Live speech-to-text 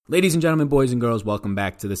Ladies and gentlemen, boys and girls, welcome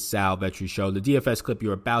back to the Sal Vetri Show. The DFS clip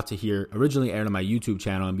you're about to hear originally aired on my YouTube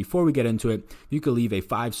channel, and before we get into it, if you could leave a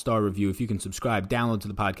 5-star review, if you can subscribe, download to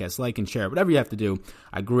the podcast, like and share, whatever you have to do,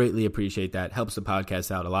 I greatly appreciate that. Helps the podcast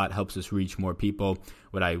out a lot, helps us reach more people.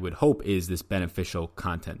 What I would hope is this beneficial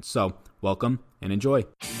content. So, welcome and enjoy.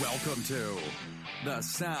 Welcome to the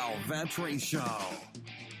Sal Vetri Show.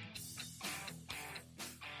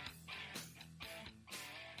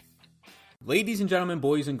 Ladies and gentlemen,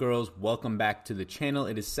 boys and girls, welcome back to the channel.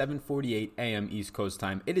 It is 7:48 a.m. East Coast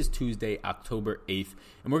time. It is Tuesday, October 8th,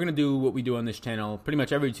 and we're going to do what we do on this channel pretty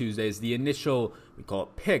much every Tuesday. Is the initial, we call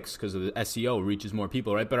it picks because of the SEO, reaches more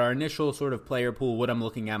people, right? But our initial sort of player pool, what I'm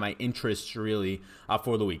looking at, my interests really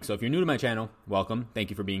for the week. So if you're new to my channel, welcome. Thank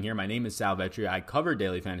you for being here. My name is Sal Vetri. I cover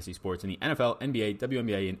daily fantasy sports in the NFL, NBA,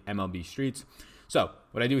 WNBA, and MLB streets. So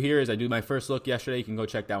what I do here is I do my first look yesterday. You can go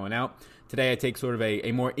check that one out. Today I take sort of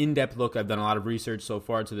a more in-depth look. I've done a lot of research so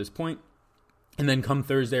far to this point. And then come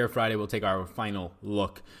Thursday or Friday, we'll take our final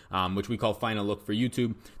look, which we call final look for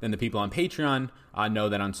YouTube. Then the people on Patreon know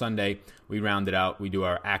that on Sunday, we round it out. We do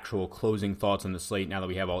our actual closing thoughts on the slate now that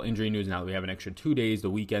we have all injury news, now that we have an extra 2 days, the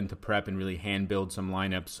weekend to prep and really hand build some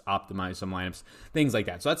lineups, optimize some lineups, things like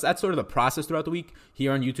that. So that's sort of the process throughout the week.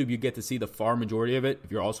 Here on YouTube, you get to see the far majority of it.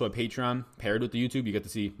 If you're also a Patreon paired with the YouTube, you get to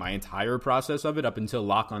see my entire process of it up until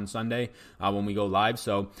lock on Sunday when we go live.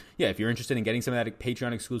 So yeah, if you're interested in getting some of that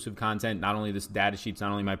Patreon exclusive content, not only this data sheets,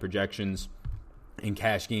 not only my projections and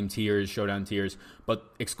cash game tiers, showdown tiers, but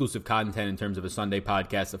exclusive content in terms of a Sunday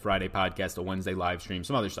podcast, a Friday podcast, a Wednesday live stream,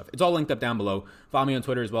 some other stuff. It's all linked up down below. Follow me on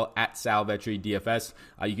Twitter as well, at SalVetriDFS.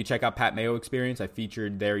 You can check out Pat Mayo Experience. I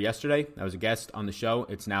featured there yesterday. I was a guest on the show.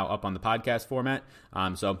 It's now up on the podcast format.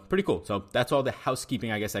 So pretty cool. So that's all the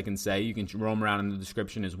housekeeping I guess I can say. You can roam around in the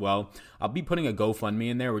description as well. I'll be putting a GoFundMe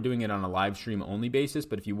in there. We're doing it on a live stream only basis,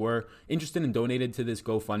 but if you were interested in donating to this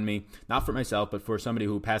GoFundMe, not for myself, but for somebody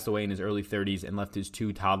who passed away in his early 30s and left his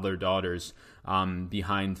 2 toddler daughters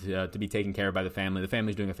behind to be taken care of by the family. The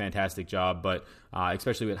family's doing a fantastic job, but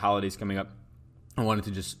especially with holidays coming up, I wanted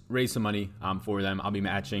to just raise some money for them. I'll be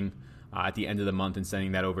matching at the end of the month and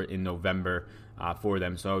sending that over in November for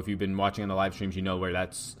them. So if you've been watching on the live streams, you know where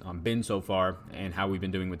that's been so far and how we've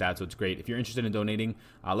been doing with that. So it's great. If you're interested in donating,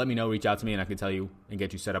 let me know, reach out to me, and I can tell you and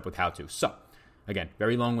get you set up with how to. So again,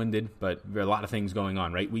 very long-winded, but there are a lot of things going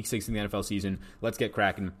on, right? Week 6 in the NFL season. Let's get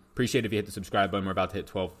cracking. Appreciate if you hit the subscribe button. We're about to hit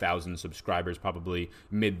 12,000 subscribers probably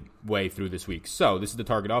midway through this week. So this is the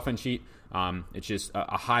target offense sheet. It's just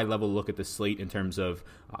a high-level look at the slate in terms of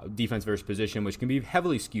defense versus position, which can be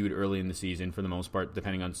heavily skewed early in the season for the most part,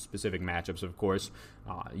 depending on specific matchups, of course.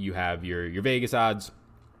 You have your Vegas odds,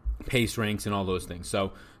 pace ranks, and all those things.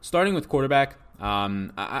 So starting with quarterback,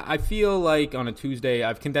 I feel like on a Tuesday,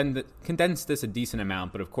 I've condensed this a decent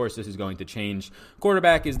amount, but of course this is going to change.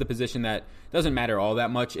 Quarterback is the position that doesn't matter all that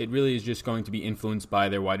much. It really is just going to be influenced by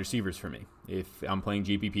their wide receivers for me. If I'm playing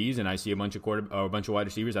GPPs and I see a bunch of wide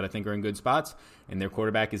receivers that I think are in good spots, and their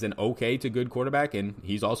quarterback is an okay to good quarterback, and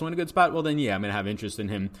he's also in a good spot, well then yeah, I'm going to have interest in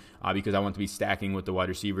him because I want to be stacking with the wide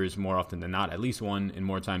receivers more often than not, at least one and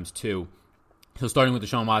more times two. So starting with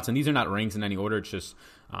Deshaun Watson, these are not ranks in any order. It's just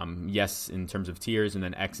yes in terms of tiers, and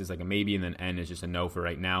then X is like a maybe, and then N is just a no for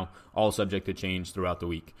right now. All subject to change throughout the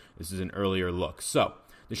week. This is an earlier look. So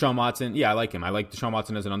Deshaun Watson, yeah, I like him. I like Deshaun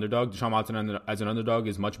Watson as an underdog. Deshaun Watson as an underdog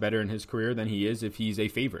is much better in his career than he is if he's a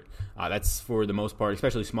favorite. That's for the most part,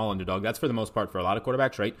 especially small underdog. That's for the most part for a lot of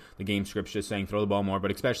quarterbacks, right? The game script's just saying throw the ball more,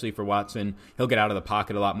 but especially for Watson, he'll get out of the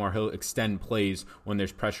pocket a lot more. He'll extend plays when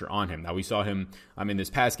there's pressure on him. Now, we saw him in this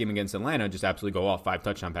past game against Atlanta just absolutely go off 5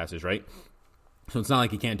 touchdown passes, right? So it's not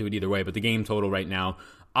like he can't do it either way, but the game total right now,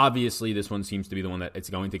 obviously this one seems to be the one that it's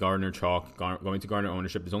going to garner chalk, going to garner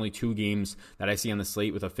ownership. There's only 2 games that I see on the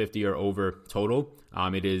slate with a 50 or over total.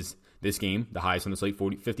 It is this game, the highest on the slate,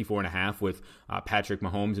 54.5 with Patrick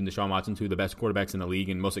Mahomes and Deshaun Watson, 2 of the best quarterbacks in the league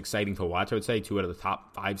and most exciting to watch, I would say. 2 out of the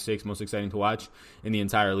top 5-6 most exciting to watch in the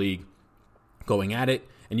entire league going at it.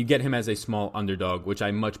 And you get him as a small underdog, which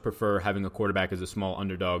I much prefer having a quarterback as a small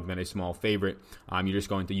underdog than a small favorite. You're just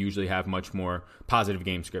going to usually have much more positive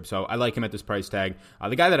game script. So I like him at this price tag.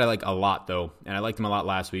 The guy that I like a lot, though, and I liked him a lot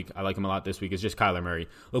last week, I like him a lot this week, is just Kyler Murray.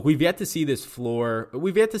 Look, we've yet to see this floor.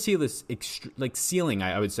 We've yet to see this ceiling,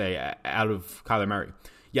 I would say, out of Kyler Murray.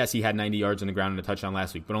 Yes, he had 90 yards on the ground and a touchdown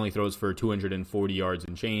last week, but only throws for 240 yards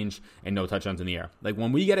and change and no touchdowns in the air. Like,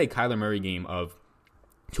 when we get a Kyler Murray game of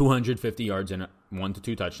 250 yards 1 to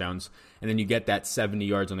 2 touchdowns, and then you get that 70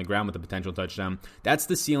 yards on the ground with a potential touchdown. That's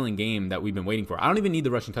the ceiling game that we've been waiting for. I don't even need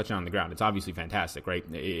the rushing touchdown on the ground. It's obviously fantastic, right?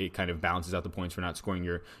 It kind of balances out the points for not scoring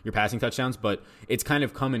your passing touchdowns, but it's kind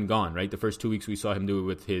of come and gone, right? The first 2 weeks we saw him do it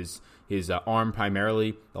with his arm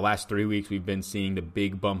primarily. The last 3 weeks we've been seeing the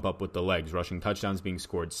big bump up with the legs, rushing touchdowns being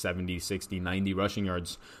scored, 70, 60, 90 rushing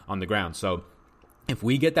yards on the ground. So if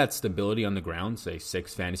we get that stability on the ground, say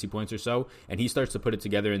 6 fantasy points or so, and he starts to put it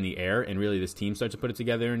together in the air, and really this team starts to put it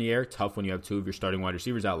together in the air, tough when you have 2 of your starting wide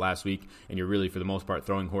receivers out last week, and you're really, for the most part,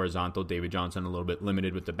 throwing horizontal. David Johnson a little bit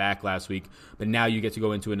limited with the back last week, but now you get to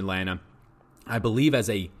go into Atlanta, I believe, as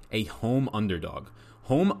a home underdog.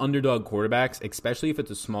 Home underdog quarterbacks, especially if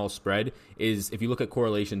it's a small spread, is, if you look at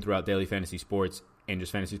correlation throughout daily fantasy sports and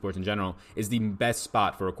just fantasy sports in general, is the best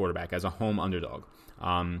spot for a quarterback as a home underdog.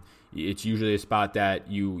 It's usually a spot that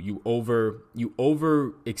you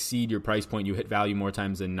over exceed your price point, you hit value more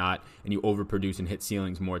times than not, and you overproduce and hit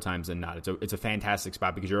ceilings more times than not. It's a fantastic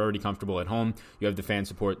spot because you're already comfortable at home. You have the fan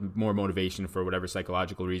support, more motivation for whatever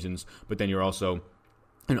psychological reasons, but then you're also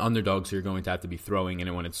an underdog, so you're going to have to be throwing,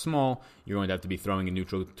 and when it's small, you're going to have to be throwing in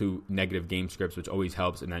neutral to negative game scripts, which always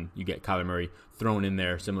helps, and then you get Kyler Murray thrown in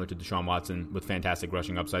there, similar to Deshaun Watson, with fantastic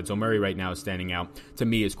rushing upside. So Murray right now is standing out, to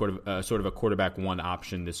me, as sort of a quarterback one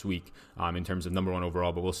option this week in terms of number one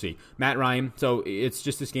overall, but we'll see. Matt Ryan, so it's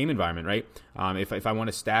just this game environment, right? If I want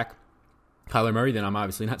to stack Kyler Murray, then I'm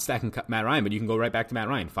obviously not stacking Matt Ryan, but you can go right back to Matt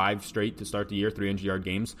Ryan. 5 straight to start the year, 300-yard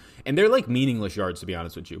games. And they're like meaningless yards, to be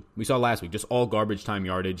honest with you. We saw last week, just all garbage time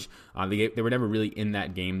yardage. They were never really in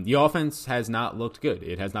that game. The offense has not looked good.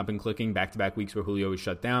 It has not been clicking. Back-to-back weeks where Julio is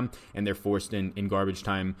shut down, and they're forced in garbage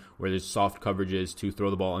time where there's soft coverages to throw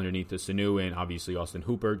the ball underneath to Sanu, and obviously Austin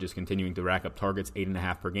Hooper just continuing to rack up targets,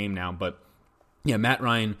 8.5 per game now. But yeah, Matt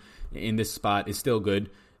Ryan in this spot is still good.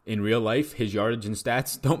 In real life, his yardage and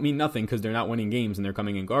stats don't mean nothing because they're not winning games and they're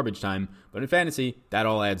coming in garbage time. But in fantasy, that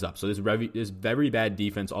all adds up. So this very bad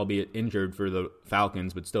defense, albeit injured for the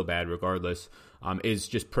Falcons, but still bad regardless, is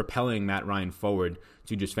just propelling Matt Ryan forward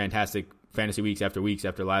to just fantastic fantasy weeks after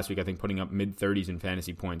last week, I think putting up mid-30s in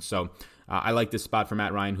fantasy points. So I like this spot for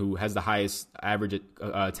Matt Ryan, who has the highest average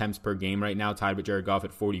attempts per game right now, tied with Jared Goff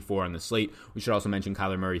at 44 on the slate. We should also mention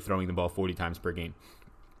Kyler Murray throwing the ball 40 times per game.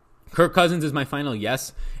 Kirk Cousins is my final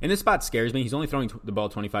yes, and this spot scares me. He's only throwing the ball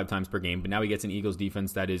 25 times per game, but now he gets an Eagles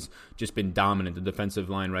defense that has just been dominant. The defensive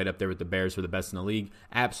line right up there with the Bears for the best in the league,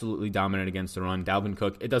 absolutely dominant against the run. Dalvin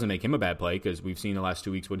Cook, it doesn't make him a bad play because we've seen the last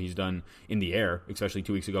 2 weeks what he's done in the air, especially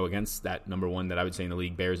 2 weeks ago against that number one that I would say in the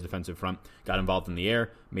league, Bears defensive front. Got involved in the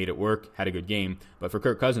air, made it work, had a good game. But for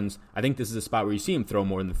Kirk Cousins, I think this is a spot where you see him throw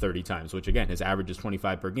more than 30 times, which again, his average is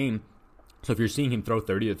 25 per game. So if you're seeing him throw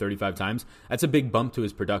 30 to 35 times, that's a big bump to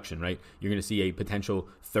his production, right? You're going to see a potential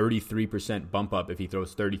 33% bump up if he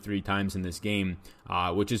throws 33 times in this game,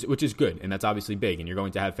 which is good, and that's obviously big. And you're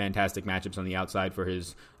going to have fantastic matchups on the outside for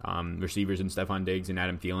his receivers in Stephon Diggs and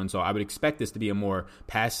Adam Thielen. So I would expect this to be a more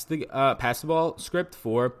pass the ball script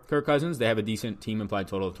for Kirk Cousins. They have a decent team implied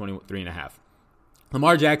total of 23.5.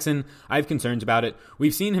 Lamar Jackson, I have concerns about it.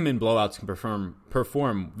 We've seen him in blowouts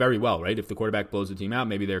perform very well, right? If the quarterback blows the team out,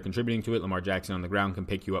 maybe they're contributing to it. Lamar Jackson on the ground can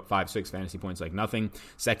pick you up 5-6 fantasy points like nothing.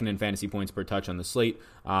 Second in fantasy points per touch on the slate.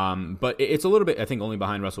 But it's a little bit, I think, only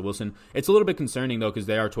behind Russell Wilson. It's a little bit concerning, though, because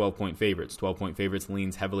they are 12-point favorites. 12-point favorites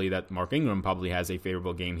leans heavily that Mark Ingram probably has a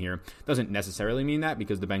favorable game here. Doesn't necessarily mean that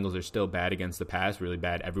because the Bengals are still bad against the pass, really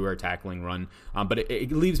bad everywhere, tackling, run. But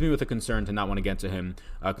it leaves me with a concern to not want to get to him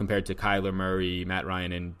compared to Kyler Murray, Matt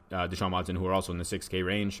Ryan, and Deshaun Watson, who are also in the 6K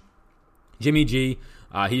range. Jimmy G,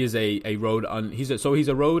 he is a road he's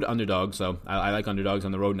a road underdog, so I like underdogs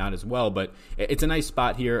on the road not as well, but it's a nice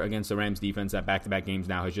spot here against the Rams defense that back-to-back games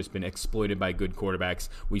now has just been exploited by good quarterbacks.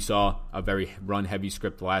 We saw a very run-heavy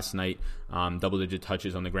script last night, double-digit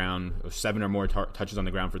touches on the ground, 7 or more touches on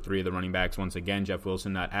the ground for 3 of the running backs. Once again, Jeff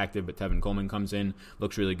Wilson not active, but Tevin Coleman comes in,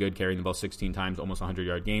 looks really good, carrying the ball 16 times, almost a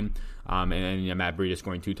 100-yard game, and Matt Breida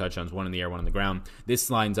scoring 2 touchdowns, 1 in the air, 1 on the ground. This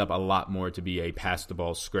lines up a lot more to be a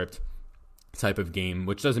pass-the-ball script type of game,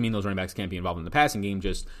 which doesn't mean those running backs can't be involved in the passing game.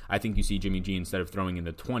 Just I think you see Jimmy G, instead of throwing in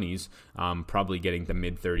the 20s, probably getting the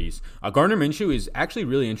mid-30s. Gardner Minshew is actually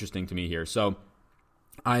really interesting to me here. So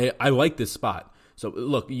I like this spot. So,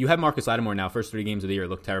 look, you have Marcus Lattimore now. First 3 games of the year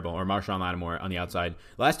look terrible. Or Marshawn Lattimore on the outside.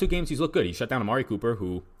 The last 2 games, he's looked good. He shut down Amari Cooper,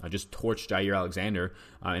 who just torched Jair Alexander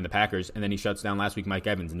in the Packers. And then he shuts down last week Mike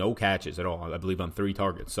Evans. No catches at all, I believe, on 3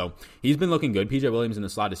 targets. So, he's been looking good. P.J. Williams in the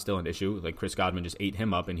slot is still an issue. Like, Chris Godwin just ate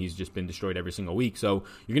him up, and he's just been destroyed every single week. So,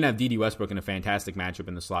 you're going to have D.D. Westbrook in a fantastic matchup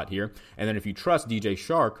in the slot here. And then if you trust D.J.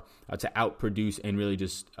 Shark to outproduce and really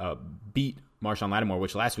just beat Marshawn Lattimore,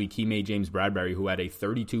 which last week he made James Bradbury, who had a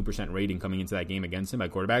 32% rating coming into that game against him by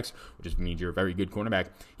quarterbacks, which just means you're a very good cornerback,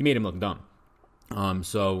 he made him look dumb.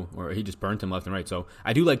 Or he just burnt him left and right. So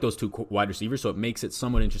I do like those two wide receivers, so it makes it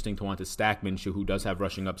somewhat interesting to want to stack Minshew, who does have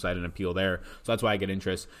rushing upside and appeal there. So that's why I get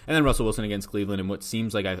interest. And then Russell Wilson against Cleveland in what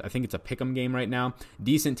seems like, I think it's a pick'em game right now.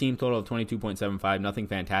 Decent team total of 22.75, nothing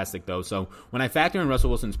fantastic though. So when I factor in Russell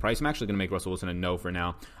Wilson's price, I'm actually going to make Russell Wilson a no for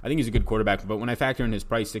now. I think he's a good quarterback, but when I factor in his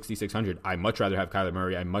price, 6,600, I much rather have Kyler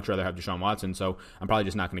Murray. I much rather have Deshaun Watson, so I'm probably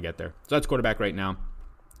just not going to get there. So that's quarterback right now.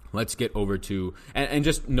 Let's get over to, and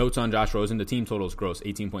just notes on Josh Rosen, the team total is gross,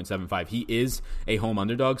 18.75. He is a home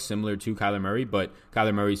underdog, similar to Kyler Murray, but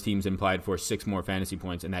Kyler Murray's team's implied for 6 more fantasy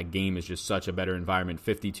points, and that game is just such a better environment,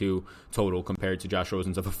 52 total compared to Josh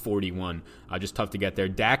Rosen's of a 41. Just tough to get there.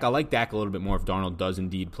 Dak, I like Dak a little bit more if Darnold does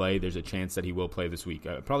indeed play. There's a chance that he will play this week,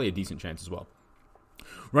 probably a decent chance as well.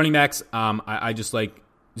 Running backs, I just like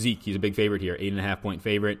Zeke. He's a big favorite here, 8.5-point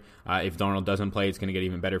favorite. If Darnold doesn't play, it's going to get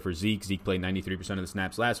even better for Zeke. Zeke played 93% of the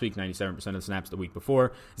snaps last week, 97% of the snaps the week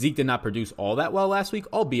before. Zeke did not produce all that well last week,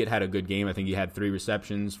 albeit had a good game. I think he had 3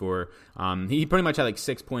 receptions for, he pretty much had like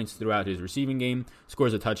 6 points throughout his receiving game,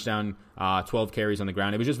 scores a touchdown, 12 carries on the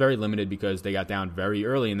ground. It was just very limited because they got down very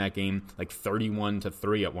early in that game, like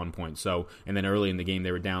 31-3 at one point. So, and then early in the game,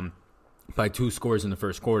 they were down by 2 scores in the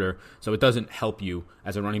first quarter, so it doesn't help you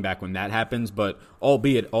as a running back when that happens, but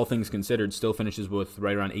albeit, all things considered, still finishes with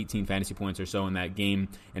right around 18 fantasy points or so in that game,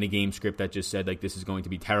 and a game script that just said, like, this is going to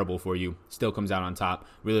be terrible for you, still comes out on top.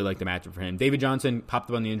 Really like the matchup for him. David Johnson popped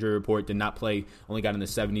up on the injury report, did not play, only got in the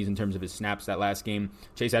 70s in terms of his snaps that last game.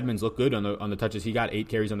 Chase Edmonds looked good on the touches. He got 8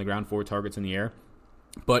 carries on the ground, 4 targets in the air.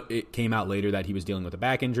 But it came out later that he was dealing with a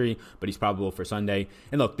back injury, but he's probable for Sunday.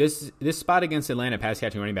 And look, this spot against Atlanta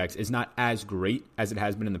pass-catching running backs is not as great as it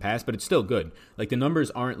has been in the past, but it's still good. Like, the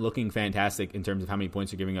numbers aren't looking fantastic in terms of how many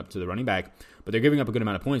points they're giving up to the running back, but they're giving up a good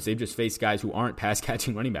amount of points. They've just faced guys who aren't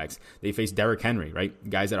pass-catching running backs. They face Derrick Henry, right?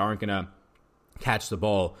 Guys that aren't going to catch the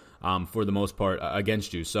ball for the most part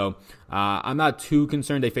against you. So I'm not too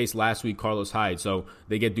concerned. They faced last week Carlos Hyde. So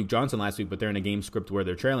they get Duke Johnson last week, but they're in a game script where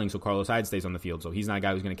they're trailing, so Carlos Hyde stays on the field. So he's not a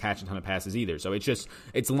guy who's going to catch a ton of passes either. So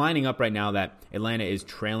it's lining up right now that Atlanta is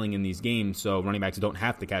trailing in these games, so running backs don't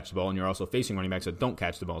have to catch the ball, and you're also facing running backs that don't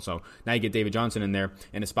catch the ball. So now you get David Johnson in there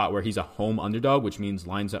in a spot where he's a home underdog, which means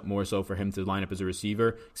lines up more so for him to line up as a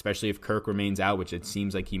receiver, especially if Kirk remains out, which it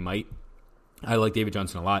seems like he might. I like David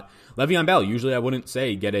Johnson a lot. Le'Veon Bell, usually I wouldn't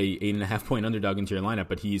say get a 8.5-point underdog into your lineup,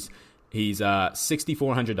 but he's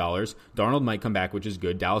 $6,400. Darnold might come back, which is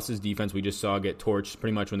good. Dallas's defense we just saw get torched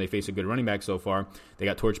pretty much when they face a good running back so far. They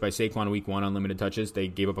got torched by Saquon week 1 on limited touches. They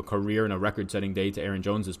gave up a career and a record-setting day to Aaron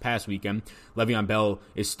Jones this past weekend. Le'Veon Bell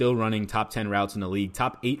is still running top 10 routes in the league,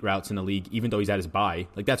 top 8 routes in the league, even though he's had his bye.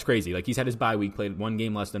 Like, that's crazy. Like, he's had his bye week, played 1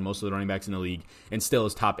 game less than most of the running backs in the league, and still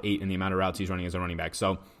is top 8 in the amount of routes he's running as a running back.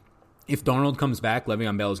 So if Darnold comes back,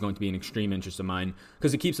 Le'Veon Bell is going to be an extreme interest of mine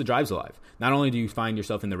because it keeps the drives alive. Not only do you find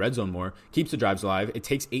yourself in the red zone more, keeps the drives alive, it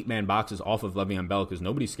takes 8-man boxes off of Le'Veon Bell because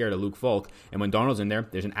nobody's scared of Luke Falk. And when Darnold's in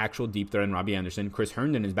there's an actual deep threat in Robbie Anderson. Chris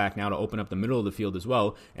Herndon is back now to open up the middle of the field as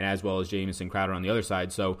well as Jamison Crowder on the other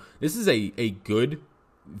side. So this is a good,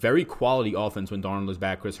 very quality offense when Darnold is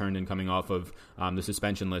back. Chris Herndon coming off of the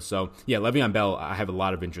suspension list. So yeah, Le'Veon Bell I have a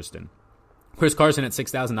lot of interest in. Chris Carson at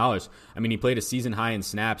 $6,000. I mean, he played a season high in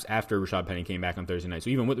snaps after Rashad Penny came back on Thursday night. So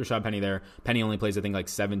even with Rashad Penny there, Penny only plays, I think, like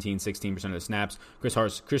 16% of the snaps.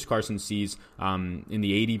 Chris Carson sees in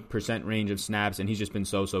the 80% range of snaps, and he's just been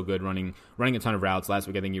so good running a ton of routes. Last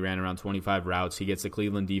week, I think he ran around 25 routes. He gets the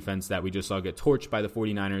Cleveland defense that we just saw get torched by the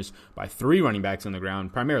 49ers by 3 running backs on the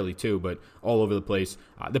ground, primarily 2, but all over the place.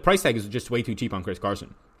 The price tag is just way too cheap on Chris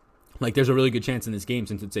Carson. Like, there's a really good chance in this game,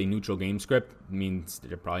 since it's a neutral game script, means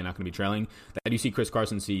they're probably not going to be trailing, that you see Chris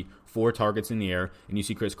Carson see 4 targets in the air, and you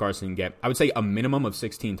see Chris Carson get, I would say, a minimum of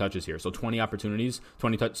 16 touches here. So 20 opportunities,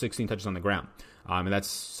 16 touches on the ground. And that's,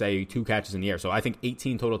 say, 2 catches in the air. So I think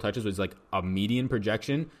 18 total touches was like a median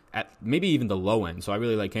projection at maybe even the low end. So I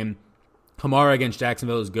really like him. Kamara against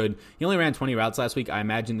Jacksonville is good. He only ran 20 routes last week. I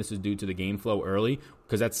imagine this is due to the game flow early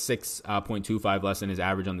because that's 6.25 less than his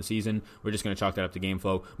average on the season. We're just going to chalk that up to game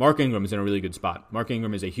flow. Mark Ingram is in a really good spot. Mark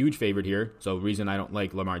Ingram is a huge favorite here. So the reason I don't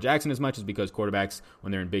like Lamar Jackson as much is because quarterbacks,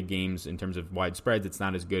 when they're in big games in terms of wide spreads, it's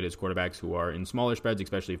not as good as quarterbacks who are in smaller spreads,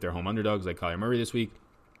 especially if they're home underdogs like Kyler Murray this week.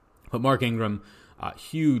 But Mark Ingram,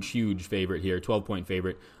 huge favorite here, 12-point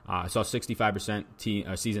favorite. Saw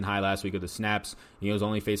 65% season high last week of the snaps. He was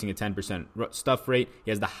only facing a 10% stuff rate.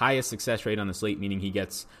 He has the highest success rate on the slate, meaning he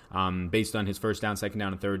gets, based on his first down, second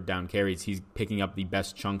down, and third down carries, he's picking up the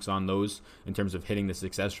best chunks on those in terms of hitting the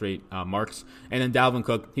success rate marks. And then Dalvin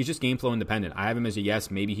Cook, he's just game flow independent. I have him as a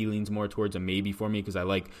yes. Maybe he leans more towards a maybe for me because I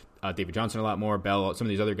like David Johnson a lot more, Bell, some of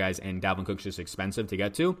these other guys, and Dalvin Cook's just expensive to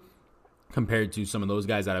get to compared to some of those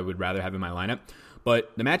guys that I would rather have in my lineup.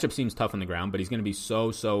 But the matchup seems tough on the ground, but he's going to be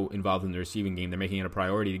so involved in the receiving game. They're making it a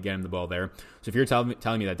priority to get him the ball there. So if you're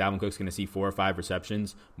telling me that Dalvin Cook's going to see 4 or 5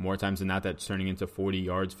 receptions, more times than not, that's turning into 40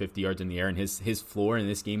 yards, 50 yards in the air, and his floor in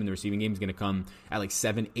this game, in the receiving game, is going to come at like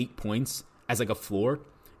 7-8 points as like a floor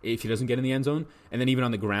if he doesn't get in the end zone. And then even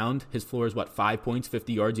on the ground, his floor is 5 points,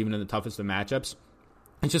 50 yards, even in the toughest of matchups.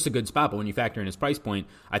 It's just a good spot, but when you factor in his price point,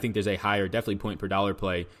 I think there's a higher, definitely point per dollar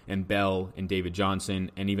play in Bell and David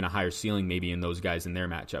Johnson, and even a higher ceiling maybe in those guys in their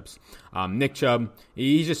matchups. Nick Chubb,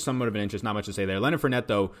 he's just somewhat of an interest, not much to say there. Leonard Fournette,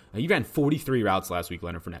 though, he ran 43 routes last week,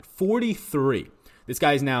 Leonard Fournette. 43. This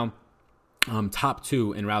guy's now top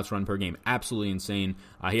 2 in routes run per game. Absolutely insane.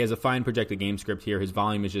 He has a fine projected game script here. His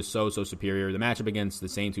volume is just so superior. The matchup against the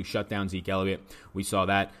Saints, who shut down Zeke Elliott, we saw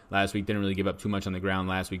that last week. Didn't really give up too much on the ground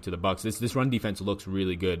last week to the Bucs. This run defense looks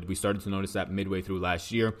really good. We started to notice that midway through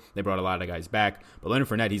last year. They brought a lot of guys back. But Leonard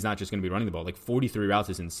Fournette, he's not just going to be running the ball. Like 43 routes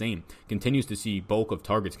is insane. Continues to see bulk of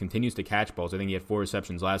targets. Continues to catch balls. I think he had 4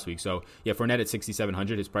 receptions last week. So yeah, Fournette at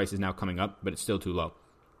 6,700. His price is now coming up, but it's still too low.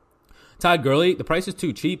 Todd Gurley, the price is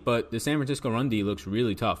too cheap, but the San Francisco run D looks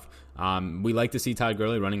really tough. We like to see Todd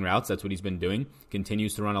Gurley running routes. That's what he's been doing.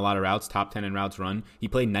 Continues to run a lot of routes, top 10 in routes run. He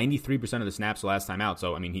played 93% of the snaps the last time out,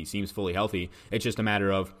 so, I mean, he seems fully healthy. It's just a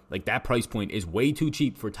matter of, like, that price point is way too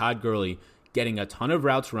cheap for Todd Gurley getting a ton of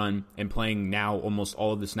routes run and playing now almost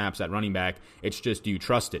all of the snaps at running back. It's just, do you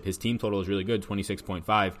trust it? His team total is really good,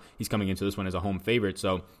 26.5. He's coming into this one as a home favorite,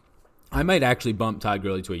 so I might actually bump Todd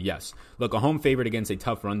Gurley to a yes. Look, a home favorite against a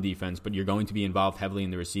tough run defense, but you're going to be involved heavily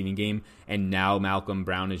in the receiving game, and now Malcolm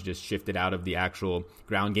Brown has just shifted out of the actual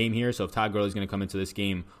ground game here. So if Todd Gurley's going to come into this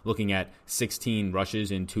game looking at 16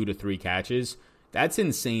 rushes and 2 to 3 catches, that's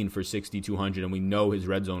insane for 6,200, and we know his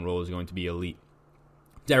red zone role is going to be elite.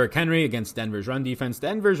 Derrick Henry against Denver's run defense.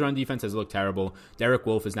 Denver's run defense has looked terrible. Derek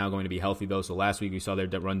Wolfe is now going to be healthy, though. So last week we saw their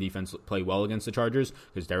run defense play well against the Chargers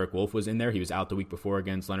because Derek Wolfe was in there. He was out the week before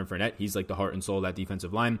against Leonard Fournette. He's like the heart and soul of that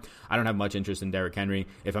defensive line. I don't have much interest in Derrick Henry.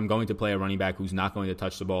 If I'm going to play a running back who's not going to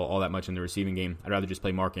touch the ball all that much in the receiving game, I'd rather just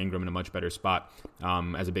play Mark Ingram in a much better spot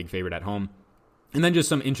as a big favorite at home. And then just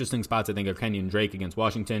some interesting spots, I think, of Kenyon Drake against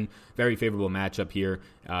Washington. Very favorable matchup here.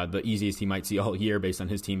 The easiest he might see all year based on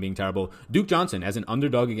his team being terrible. Duke Johnson as an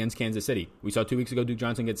underdog against Kansas City. We saw 2 weeks ago Duke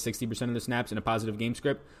Johnson gets 60% of the snaps in a positive game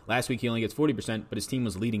script. Last week he only gets 40%, but his team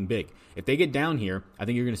was leading big. If they get down here, I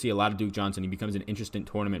think you're going to see a lot of Duke Johnson. He becomes an interesting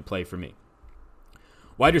tournament play for me.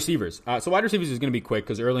 Wide receivers. So wide receivers is going to be quick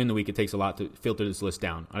because early in the week it takes a lot to filter this list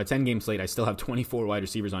down. On a 10-game slate, I still have 24 wide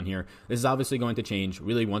receivers on here. This is obviously going to change.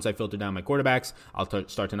 Really, once I filter down my quarterbacks, I'll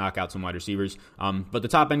start to knock out some wide receivers. But the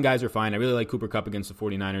top-end guys are fine. I really like Cooper Kupp against the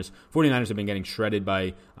 49ers. 49ers have been getting shredded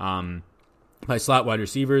by slot wide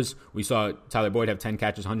receivers. We saw Tyler Boyd have 10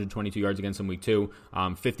 catches, 122 yards against him week 2,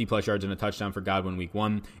 50-plus yards and a touchdown for Godwin week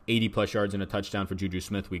 1, 80-plus yards and a touchdown for Juju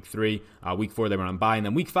Smith week 3. Week 4, they were on bye. And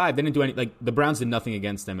then week 5, they didn't do any, like, the Browns did nothing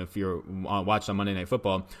against them if you're watched on Monday Night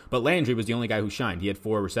Football. But Landry was the only guy who shined. He had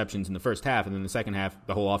 4 receptions in the first half, and then the second half,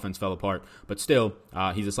 the whole offense fell apart. But still,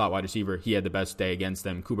 he's a slot wide receiver. He had the best day against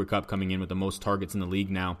them. Cooper Kupp coming in with the most targets in the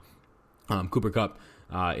league now. Cooper Kupp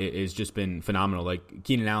has just been phenomenal. Like,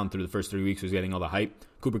 Keenan Allen through the first 3 weeks was getting all the hype.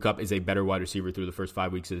 Cooper Kupp is a better wide receiver through the first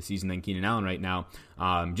 5 weeks of the season than Keenan Allen right now,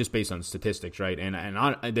 just based on statistics, right?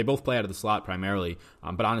 And they both play out of the slot primarily,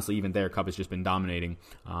 but honestly, even there, Kupp has just been dominating.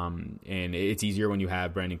 And it's easier when you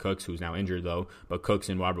have Brandon Cooks, who's now injured though, but Cooks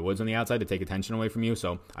and Robert Woods on the outside to take attention away from you.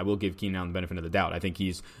 So I will give Keenan Allen the benefit of the doubt. I think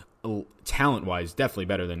he's talent-wise definitely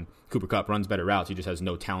better than Cooper Kupp. Runs better routes. He just has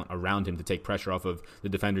no talent around him to take pressure off of the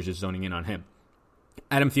defenders just zoning in on him.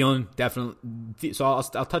 Adam Thielen, definitely. So I'll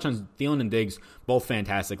touch on Thielen and Diggs, both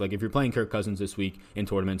fantastic. Like, if you're playing Kirk Cousins this week in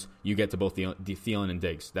tournaments, you get to both Thielen and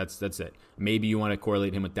Diggs. That's it. Maybe you want to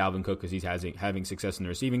correlate him with Dalvin Cook because he's having success in the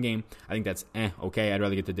receiving game. I think that's okay. I'd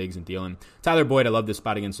rather get to Diggs and Thielen. Tyler Boyd, I love this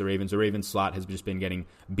spot against the Ravens. The Ravens slot has just been getting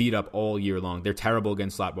beat up all year long. They're terrible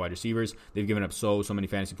against slot wide receivers. They've given up so many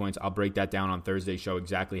fantasy points. I'll break that down on Thursday's show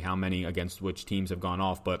exactly how many against which teams have gone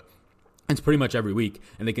off, but It's pretty much every week,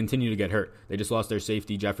 and they continue to get hurt. They just lost their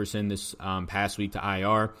safety, Jefferson, this past week to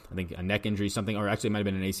IR. I think a neck injury, something, or actually it might have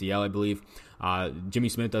been an ACL, I believe. Jimmy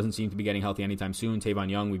Smith doesn't seem to be getting healthy anytime soon. Tavon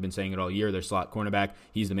Young, we've been saying it all year, their slot cornerback.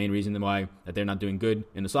 He's the main reason why that they're not doing good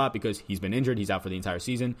in the slot, because he's been injured. He's out for the entire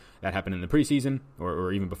season. That happened in the preseason,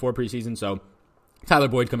 or even before preseason, so Tyler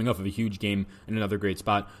Boyd coming off of a huge game in another great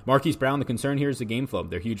spot. Marquise Brown, the concern here is the game flow.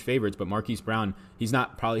 They're huge favorites, but Marquise Brown, he's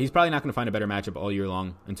probably not going to find a better matchup all year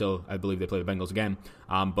long until I believe they play the Bengals again.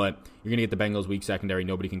 But you're going to get the Bengals weak secondary.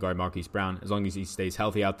 Nobody can guard Marquise Brown as long as he stays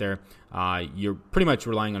healthy out there. You're pretty much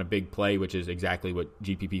relying on a big play, which is exactly what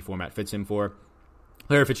GPP format fits him for.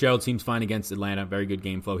 Larry Fitzgerald seems fine against Atlanta. Very good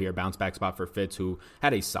game flow here. Bounce back spot for Fitz, who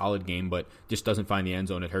had a solid game, but just doesn't find the end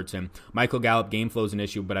zone. It hurts him. Michael Gallup, game flow is an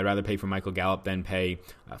issue, but I'd rather pay for Michael Gallup than pay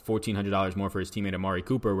 $1,400 more for his teammate Amari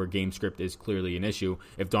Cooper, where game script is clearly an issue.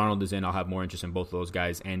 If Darnold is in, I'll have more interest in both of those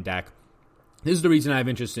guys and Dak. This is the reason I have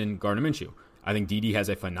interest in Gardner Minshew. I think Dede has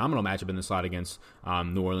a phenomenal matchup in the slot against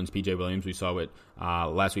New Orleans. P.J. Williams, we saw what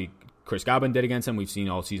last week Chris Godwin did against him. We've seen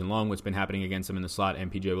all season long what's been happening against him in the slot,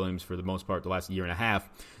 and P.J. Williams for the most part the last year and a half.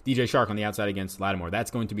 DJ Shark on the outside against Lattimore.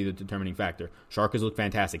 That's going to be the determining factor. Shark has looked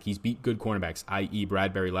fantastic. He's beat good cornerbacks, i.e.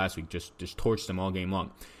 Bradbury last week, just torched them all game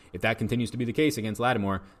long. If that continues to be the case against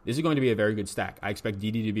Lattimore, this is going to be a very good stack. I expect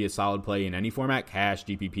Dede to be a solid play in any format, cash,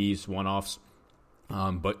 GPPs, one-offs.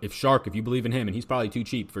 But if you believe in him, and he's probably too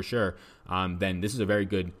cheap for sure, then this is a very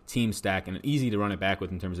good team stack and easy to run it back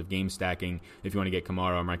with in terms of game stacking if you want to get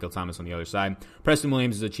Kamara or Michael Thomas on the other side. Preston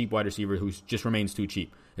Williams is a cheap wide receiver who just remains too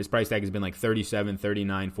cheap. His price tag has been like 37,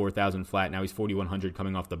 39, 4,000 flat. Now he's 4,100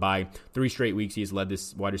 coming off the bye. 3 straight weeks he's led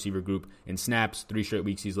this wide receiver group in snaps. 3 straight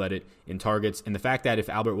weeks he's led it in targets. And the fact that if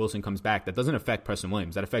Albert Wilson comes back, that doesn't affect Preston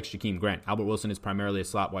Williams. That affects Jakeem Grant. Albert Wilson is primarily a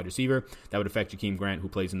slot wide receiver. That would affect Jakeem Grant, who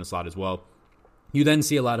plays in the slot as well. You then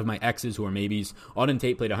see a lot of my X's who are maybes. Auden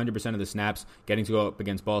Tate played 100% of the snaps, getting to go up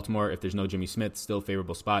against Baltimore. If there's no Jimmy Smith, still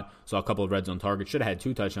favorable spot. Saw a couple of red zone targets. Should have had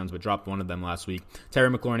 2 touchdowns, but dropped one of them last week. Terry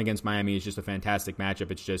McLaurin against Miami is just a fantastic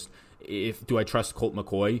matchup. It's just, do I trust Colt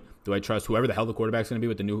McCoy? Do I trust whoever the hell the quarterback's going to be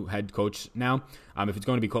with the new head coach now? If it's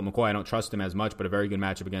going to be Colt McCoy, I don't trust him as much, but a very good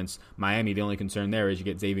matchup against Miami. The only concern there is you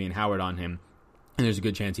get Xavier Howard on him, and there's a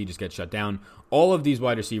good chance he just gets shut down. All of these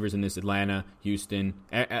wide receivers in this Atlanta,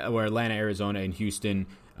 Arizona, and Houston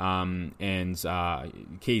and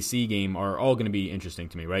KC game are all going to be interesting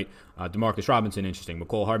to me, right? Demarcus Robinson, interesting.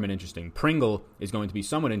 McCole Hardman, interesting. Pringle is going to be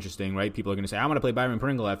somewhat interesting, right? People are going to say, I want to play Byron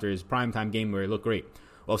Pringle after his primetime game where he looked great.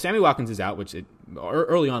 Well, if Sammy Watkins is out, which it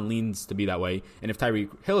early on leans to be that way, and if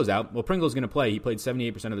Tyreek Hill is out, well, Pringle's going to play. He played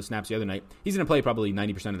 78% of the snaps the other night. He's going to play probably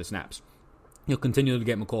 90% of the snaps. He'll continue to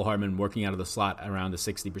get McCole Hardman working out of the slot around the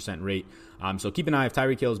 60% rate. So keep an eye. If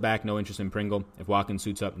Tyreek Hill's back, no interest in Pringle. If Watkins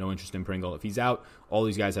suits up, no interest in Pringle. If he's out, all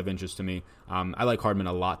these guys have interest to me. I like Hardman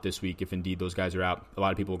a lot this week if indeed those guys are out. A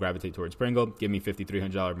lot of people will gravitate towards Pringle. Give me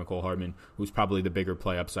 $5,300 McCole Hardman, who's probably the bigger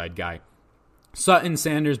play upside guy. Sutton,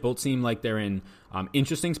 Sanders both seem like they're in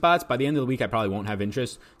interesting spots. By the end of the week, I probably won't have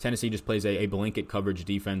interest. Tennessee just plays a blanket coverage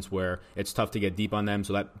defense where it's tough to get deep on them,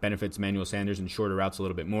 so that benefits Emmanuel Sanders in shorter routes a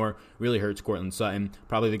little bit more. Really hurts Cortland Sutton.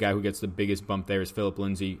 Probably the guy who gets the biggest bump there is Phillip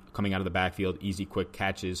Lindsay coming out of the backfield, easy, quick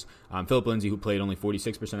catches. Phillip Lindsay, who played only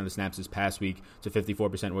 46% of the snaps this past week to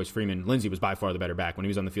 54% Royce Freeman. Lindsay was by far the better back. When he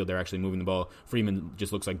was on the field, they're actually moving the ball. Freeman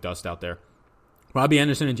just looks like dust out there. Robbie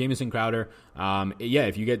Anderson and Jamison Crowder.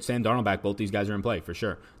 If you get Sam Darnold back, both these guys are in play for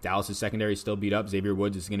sure. Dallas' secondary is still beat up. Xavier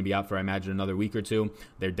Woods is going to be out for, I imagine, another week or two.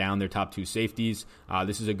 They're down their top 2 safeties.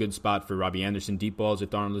 This is a good spot for Robbie Anderson. Deep balls if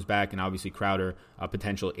Darnold is back, and obviously Crowder, a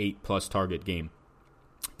potential 8+ target game.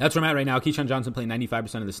 That's where I'm at right now. Keyshawn Johnson playing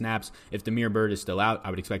 95% of the snaps. If Damiere Byrd is still out,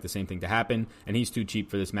 I would expect the same thing to happen. And he's too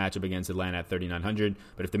cheap for this matchup against Atlanta at $3,900.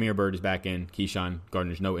 But if Damiere Byrd is back in, Keyshawn,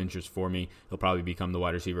 Gardner's no interest for me. He'll probably become the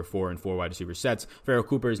wide receiver 4 in 4 wide receiver sets. Farrell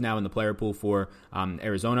Cooper is now in the player pool for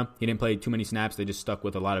Arizona. He didn't play too many snaps. They just stuck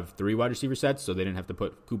with a lot of 3 wide receiver sets, so they didn't have to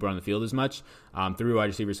put Cooper on the field as much. 3 wide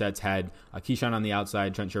receiver sets had Keyshawn on the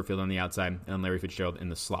outside, Trent Sherfield on the outside, and Larry Fitzgerald in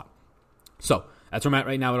the slot. So that's where I'm at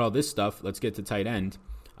right now with all this stuff. Let's get to tight end.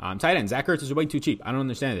 Tight end, Zach Ertz is way too cheap. I don't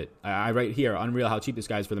understand it. I write here, unreal how cheap this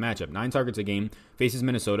guy is for the matchup. 9 targets a game, faces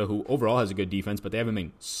Minnesota, who overall has a good defense, but they haven't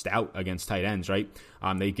been stout against tight ends, right?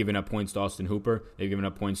 They've given up points to Austin Hooper. They've given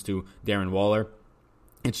up points to Darren Waller.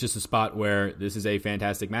 It's just a spot where this is a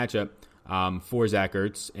fantastic matchup for Zach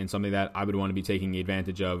Ertz and something that I would want to be taking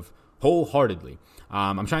advantage of wholeheartedly.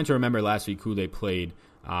 I'm trying to remember last week who they played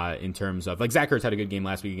in terms of, like, Zach Ertz had a good game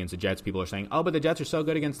last week against the Jets. People are saying, oh, but the Jets are so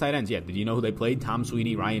good against tight ends. Yeah, did you know who they played? Tom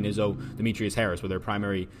Sweetie, Ryan Izzo, Demetrius Harris were their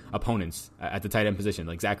primary opponents at the tight end position.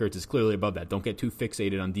 Like, Zach Ertz is clearly above that. Don't get too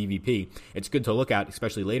fixated on DVP. It's good to look at,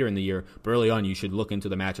 especially later in the year, but early on you should look into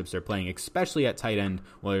the matchups they're playing, especially at tight end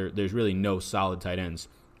where there's really no solid tight ends.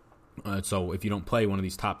 So if you don't play one of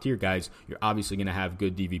these top tier guys, you're obviously going to have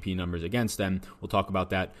good DVP numbers against them. We'll talk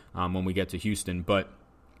about that when we get to Houston. But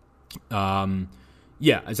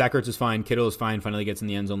yeah, Zach Ertz is fine. Kittle is fine. Finally gets in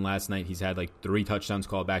the end zone last night. He's had like 3 touchdowns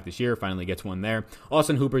called back this year. Finally gets one there.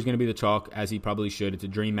 Austin Hooper is going to be the chalk, as he probably should. It's a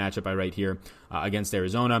dream matchup I write here against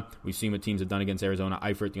Arizona. We've seen what teams have done against Arizona.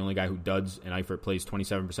 Eifert, the only guy who does, and Eifert plays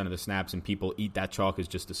 27% of the snaps, and people eat that chalk is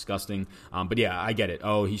just disgusting. But yeah, I get it.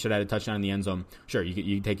 Oh, he should have had a touchdown in the end zone. Sure,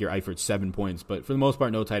 you can take your Eifert 7 points, but for the most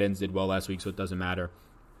part, no tight ends did well last week, so it doesn't matter.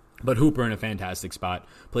 But Hooper in a fantastic spot,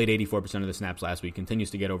 played 84% of the snaps last week,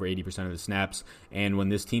 continues to get over 80% of the snaps, and when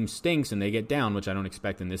this team stinks and they get down, which I don't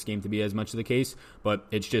expect in this game to be as much of the case, but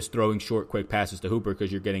it's just throwing short, quick passes to Hooper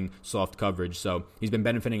because you're getting soft coverage. So he's been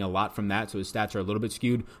benefiting a lot from that, so his stats are a little bit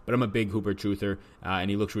skewed, but I'm a big Hooper truther,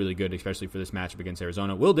 and he looks really good, especially for this matchup against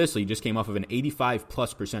Arizona. Will Dissly just came off of an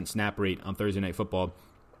 85+% snap rate on Thursday Night Football.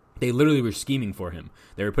 They literally were scheming for him.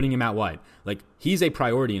 They were putting him out wide. Like, he's a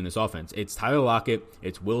priority in this offense. It's Tyler Lockett,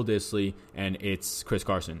 it's Will Dissly, and it's Chris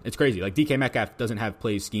Carson. It's crazy. Like, DK Metcalf doesn't have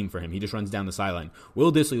plays schemed for him. He just runs down the sideline.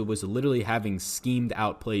 Will Dissly was literally having schemed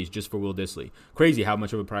out plays just for Will Dissly. Crazy how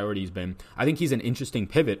much of a priority he's been. I think he's an interesting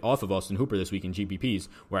pivot off of Austin Hooper this week in GPPs,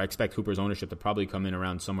 where I expect Hooper's ownership to probably come in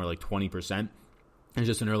around somewhere like 20%. It's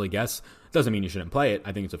just an early guess. Doesn't mean you shouldn't play it.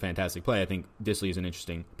 I think it's a fantastic play. I think Dissly is an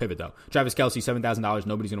interesting pivot, though. Travis Kelce, $7,000.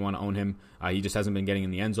 Nobody's going to want to own him. He just hasn't been getting in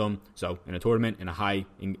the end zone. So in a tournament, in a high,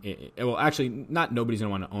 well, actually, not nobody's going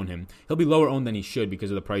to want to own him. He'll be lower owned than he should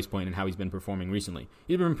because of the price point and how he's been performing recently.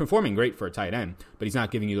 He's been performing great for a tight end, but he's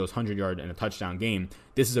not giving you those 100-yard and a touchdown game.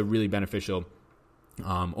 This is a really beneficial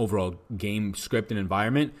overall game script and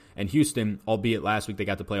environment. And Houston, albeit last week they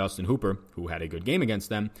got to play Austin Hooper, who had a good game against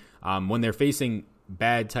them, when they're facing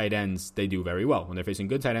bad tight ends, they do very well. When they're facing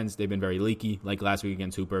good tight ends, they've been very leaky, like last week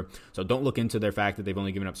against Hooper. So don't look into their fact that they've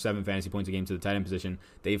only given up 7 fantasy points a game to the tight end position.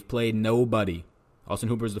 They've played nobody. Austin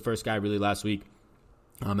Hooper is the first guy really last week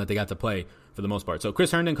that they got to play for the most part. So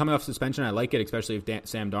Chris Herndon coming off suspension, I like it, especially if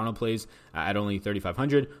Sam Darnold plays at only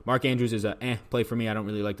 3,500. Mark Andrews is a play for me. I don't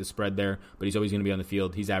really like the spread there, but he's always going to be on the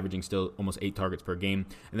field. He's averaging still almost 8 targets per game.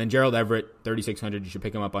 And then Gerald Everett, 3,600. You should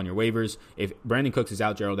pick him up on your waivers. If Brandon Cooks is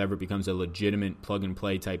out, Gerald Everett becomes a legitimate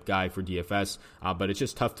plug-and-play type guy for DFS, but it's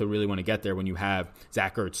just tough to really want to get there when you have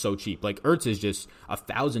Zach Ertz so cheap. Like, Ertz is just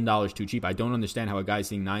 $1,000 too cheap. I don't understand how a guy's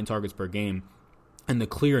seeing 9 targets per game and the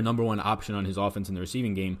clear number one option on his offense in the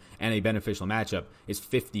receiving game and a beneficial matchup is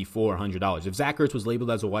 $5,400. If Zach Ertz was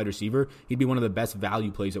labeled as a wide receiver, he'd be one of the best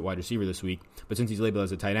value plays at wide receiver this week. But since he's labeled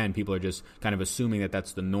as a tight end, people are just kind of assuming that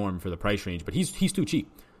that's the norm for the price range. But he's too cheap.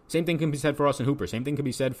 Same thing can be said for Austin Hooper. Same thing can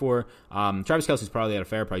be said for Travis Kelce's probably at a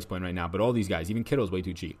fair price point right now. But all these guys, even Kittle's way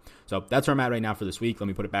too cheap. So that's where I'm at right now for this week. Let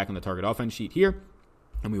me put it back on the target offense sheet here.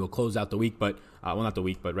 And we will close out the week, but, well, not the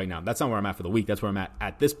week, but right now. That's not where I'm at for the week. That's where I'm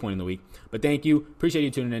at this point in the week. But thank you. Appreciate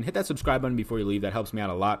you tuning in. Hit that subscribe button before you leave. That helps me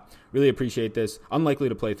out a lot. Really appreciate this. Unlikely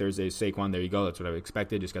to play Thursdays. Saquon, there you go. That's what I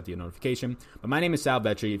expected. Just got the notification. But my name is Sal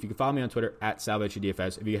Vetri. If you can follow me on Twitter, at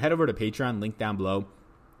SalVetriDFS. If you head over to Patreon, link down below.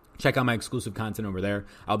 Check out my exclusive content over there.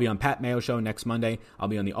 I'll be on Pat Mayo Show next Monday. I'll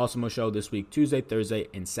be on the Awesemo Show this week, Tuesday, Thursday,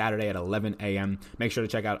 and Saturday at 11 a.m. Make sure to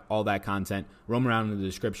check out all that content. Roam around in the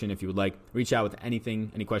description if you would like. Reach out with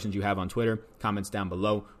anything, any questions you have on Twitter. Comments down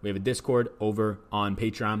below. We have a Discord over on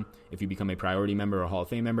Patreon. If you become a priority member or Hall of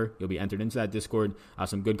Fame member, you'll be entered into that Discord.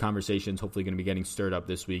 Some good conversations hopefully going to be getting stirred up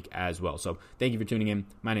this week as well. So thank you for tuning in.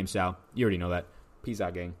 My name's Sal. You already know that. Peace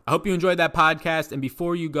out, gang. I hope you enjoyed that podcast. And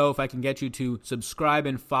before you go, if I can get you to subscribe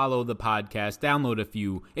and follow the podcast, download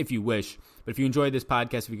if you wish. But if you enjoyed this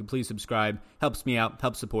podcast, if you could please subscribe, helps me out,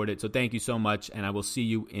 helps support it. So thank you so much, and I will see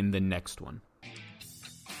you in the next one.